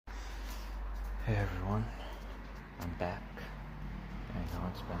Hey everyone, I'm back. I know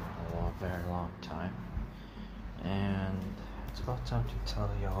it's been very long time, and it's about time to tell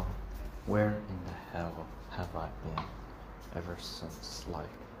y'all where in the hell have I been ever since,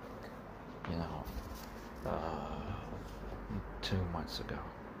 you know, 2 months ago.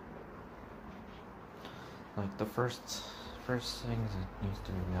 Like the first thing that needs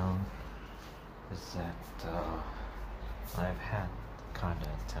to be known is that I've had kinda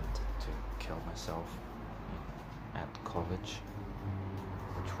attempted to kill myself at college,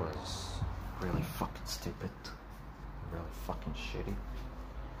 which was really fucking stupid, really fucking shitty,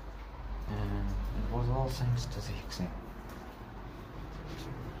 and it was all thanks to the exam.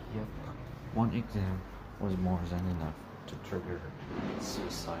 Yep, one exam was more than enough to trigger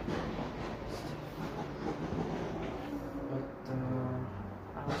suicide. But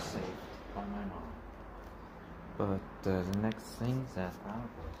I was saved by my mom. But the next thing that I was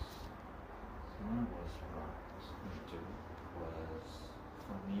brought into was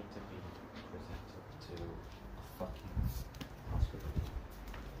for me to be presented to a fucking hospital.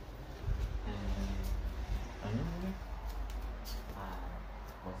 And anyway, I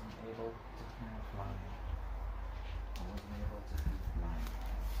wasn't able to have my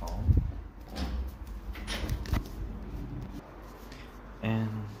phone.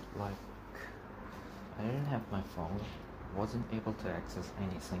 And I didn't have my phone, wasn't able to access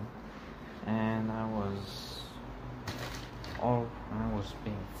anything, and I was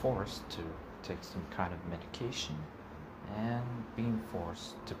being forced to take some kind of medication and being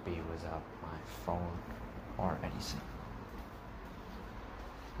forced to be without my phone or anything.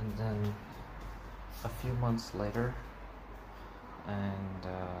 And then a few months later, and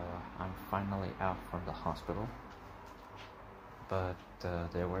I'm finally out from the hospital, but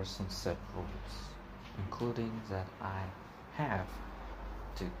there were some set rules, including that I have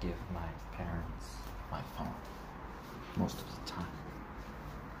to give my parents my phone most of the time.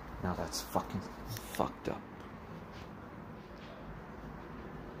 Now that's fucking fucked up.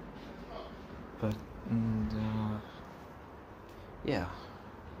 But, yeah,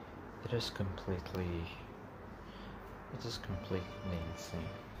 it is completely insane.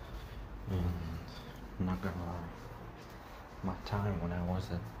 And I'm not gonna lie, my time when I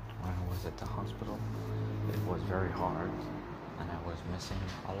was at the hospital, it was very hard, and I was missing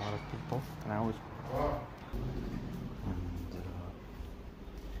a lot of people, and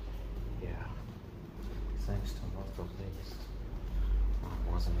yeah, thanks to most of these,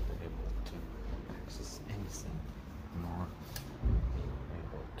 I wasn't able to access anything, nor being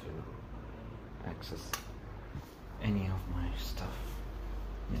able to access any of my stuff,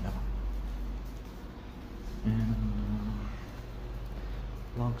 And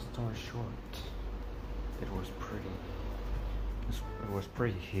long story short, it was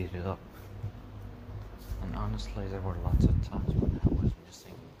pretty heated up. And honestly, there were lots of times when I was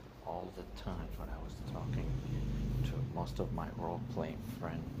missing all the times when I was talking to most of my role-playing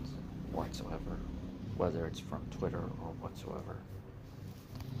friends whatsoever, whether it's from Twitter or whatsoever.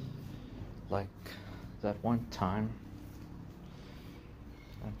 Like that one time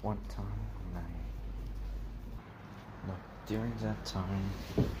when during that time,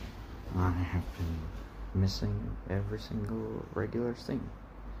 I have been missing every single regular thing.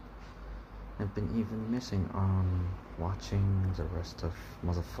 I've been even missing on watching the rest of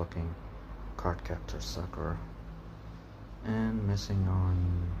motherfucking Cardcaptor Sakura, and missing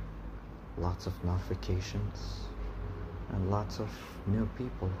on lots of notifications and lots of new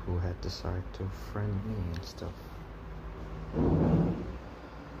people who had decided to friend me and stuff.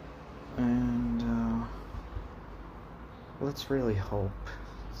 And let's really hope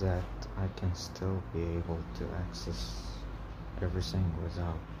that I can still be able to access everything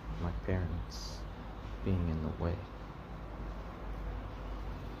without my parents being in the way.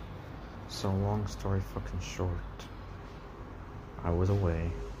 So long story fucking short, I was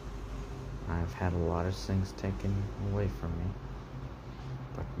away. I've had a lot of things taken away from me,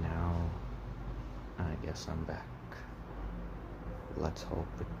 but now I guess I'm back. Let's hope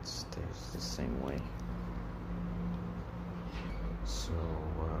it stays the same way. So,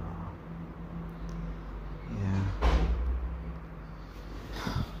 yeah.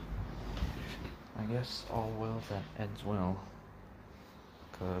 I guess all well that ends well,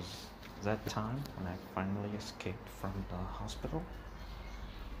 because that time when I finally escaped from the hospital,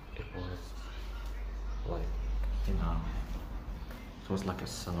 it was like a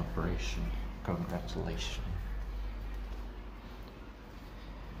celebration. Congratulations.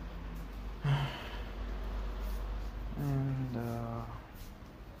 And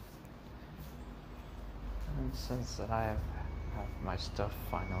since that I have my stuff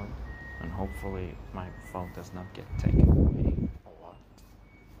finally, and hopefully my phone does not get taken away a lot.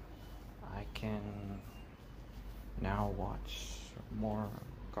 I can now watch more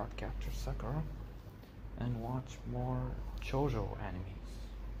Cardcaptor Sakura and watch more JoJo animes.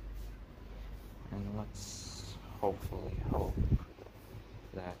 And let's hopefully hope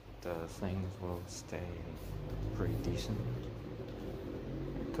that things will stay pretty decent.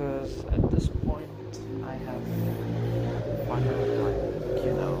 Because at this point, I have finally,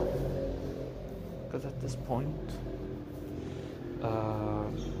 because at this point,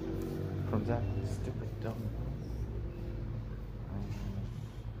 from that stupid dumb move, I have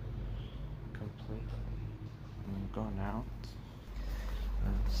completely gone out.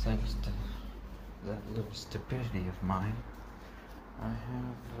 Thanks to that little stupidity of mine, I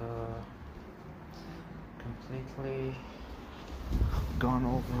have completely gone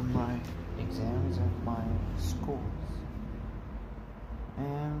over my exams at my schools,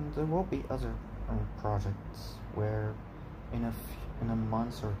 and there will be other projects where in a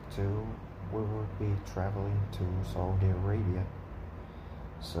month or two we will be traveling to Saudi Arabia.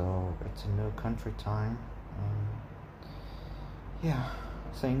 So it's a new country time, and yeah,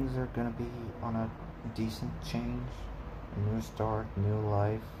 things are gonna be on a decent change, a new start, new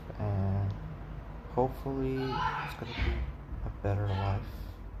life, and hopefully it's gonna be a better life.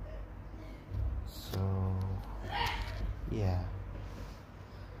 So yeah,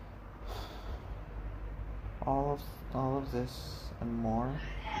 all of this and more,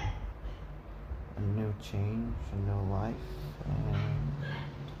 a new change, a new life, and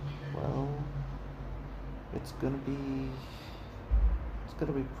well, it's gonna be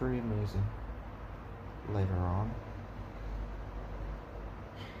pretty amazing later on.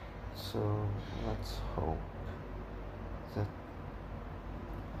 So let's hope that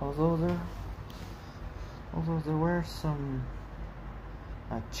although there were some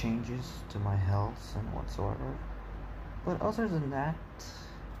changes to my health and whatsoever, but other than that,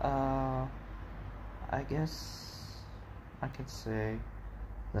 I guess I could say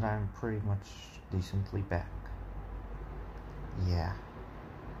that I'm pretty much decently back. Yeah,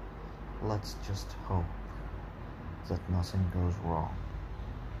 let's just hope that nothing goes wrong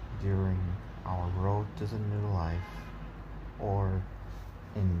during our road to the new life or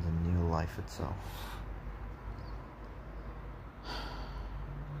in the new life itself.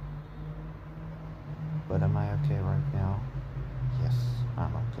 But am I okay right now? Yes,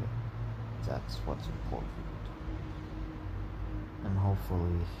 I'm okay. That's what's important. And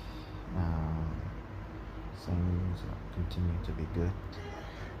hopefully things continue to be good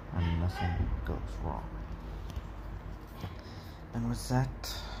and nothing goes wrong. And with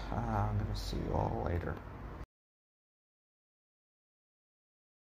that, I'm gonna see you all later.